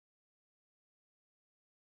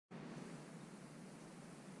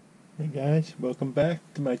Hey guys, welcome back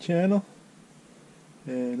to my channel,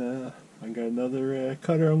 and I got another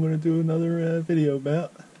cutter I'm going to do another video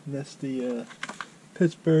about, and that's the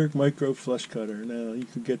Pittsburgh Micro Flush Cutter. Now you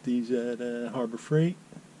can get these at Harbor Freight,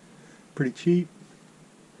 pretty cheap,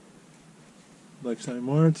 lifetime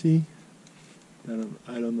warranty. I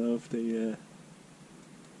don't know if they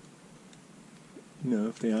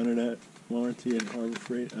if they honor that warranty at Harbor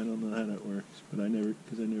Freight. I don't know how that works, but I never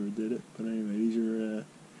did it. But anyway, these are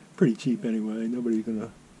pretty cheap anyway. Nobody's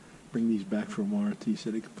gonna bring these back for warranty,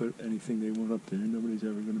 so they can put anything they want up there. Nobody's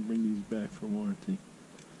ever gonna bring these back for warranty.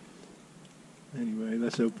 Anyway,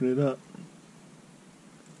 let's open it up.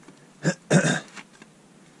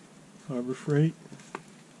 Harbor Freight,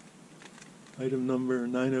 item number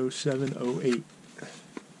 90708.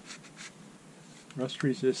 Rust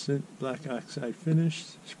resistant, black oxide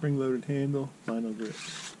finished, spring loaded handle, vinyl grip.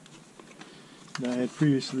 Now I had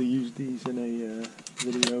previously used these in a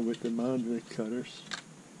video with the Monvic cutters,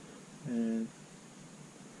 and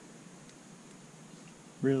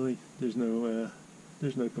really there's no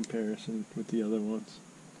comparison with the other ones.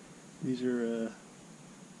 These are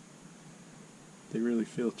they really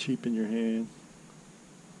feel cheap in your hand,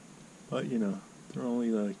 but they're only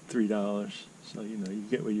like $3, so you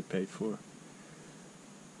get what you pay for.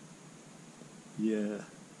 Yeah,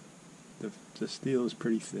 the steel is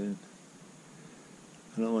pretty thin.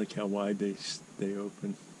 I don't like how wide they stay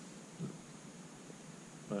open,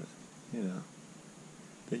 but you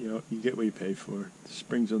get what you pay for. The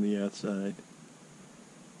spring's on the outside.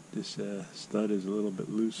 This stud is a little bit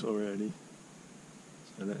loose already,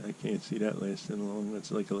 so I can't see that lasting long.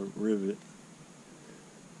 That's like a rivet.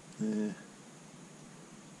 I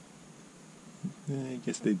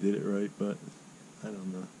guess they did it right, but I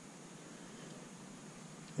don't know.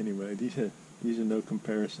 Anyway, these are no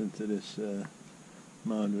comparison to this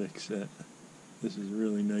Monvic set. This is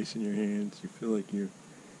really nice in your hands. You feel like you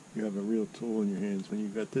have a real tool in your hands. When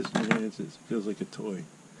you've got this in your hands, it feels like a toy.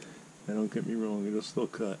 Now don't get me wrong, it'll still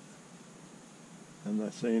cut. I'm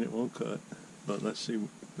not saying it won't cut, but let's see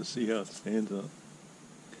how it stands up.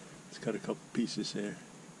 It's got a couple pieces here.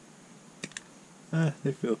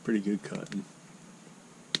 They feel pretty good cutting.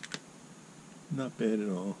 Not bad at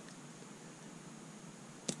all.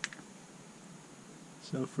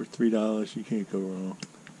 So for $3, you can't go wrong.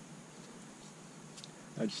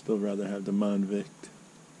 I'd still rather have the Monvic.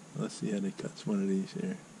 Let's see how they cuts one of these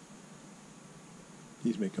here.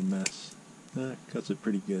 These make a mess. Cuts it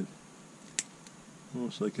pretty good.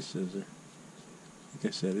 Almost like a scissor. Like I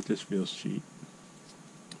said, it just feels cheap.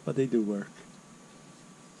 But they do work.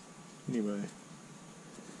 Anyway.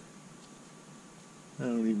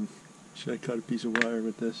 Should I cut a piece of wire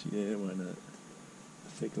with this? Yeah, why not?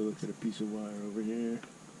 Let's take a look at a piece of wire over here.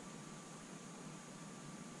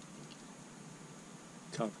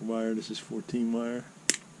 Copper wire, this is 14 wire.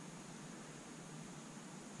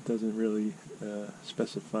 It doesn't really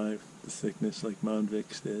specify the thickness like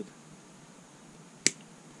Monvic's did.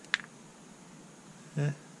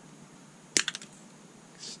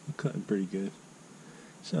 Still cutting pretty good.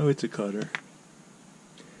 So it's a cutter.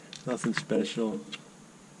 Nothing special.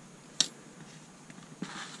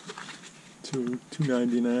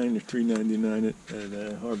 $2.99 or $3.99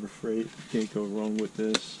 at Harbor Freight. You can't go wrong with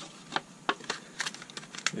this.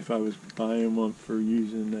 If I was buying one for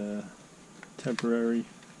using temporary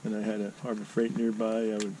and I had a Harbor Freight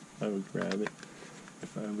nearby, I would grab it.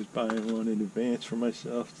 If I was buying one in advance for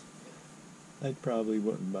myself, I probably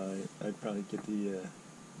wouldn't buy it. I'd probably get the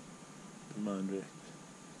Monvic.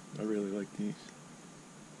 I really like these.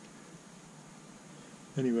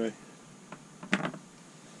 Anyway,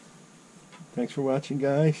 thanks for watching,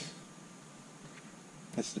 guys.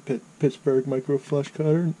 That's the Pittsburgh Micro Flush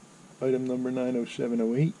Cutter, item number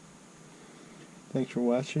 90708. Thanks for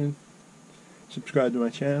watching. Subscribe to my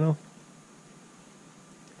channel.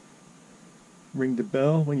 Ring the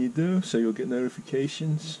bell when you do, so you'll get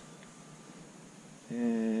notifications.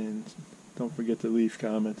 And don't forget to leave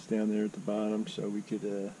comments down there at the bottom so we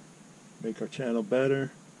could make our channel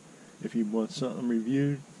better. If you want something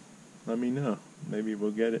reviewed, let me know. Maybe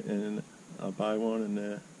we'll get it and I'll buy one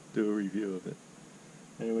and do a review of it.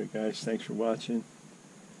 Anyway, guys, thanks for watching,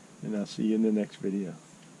 and I'll see you in the next video.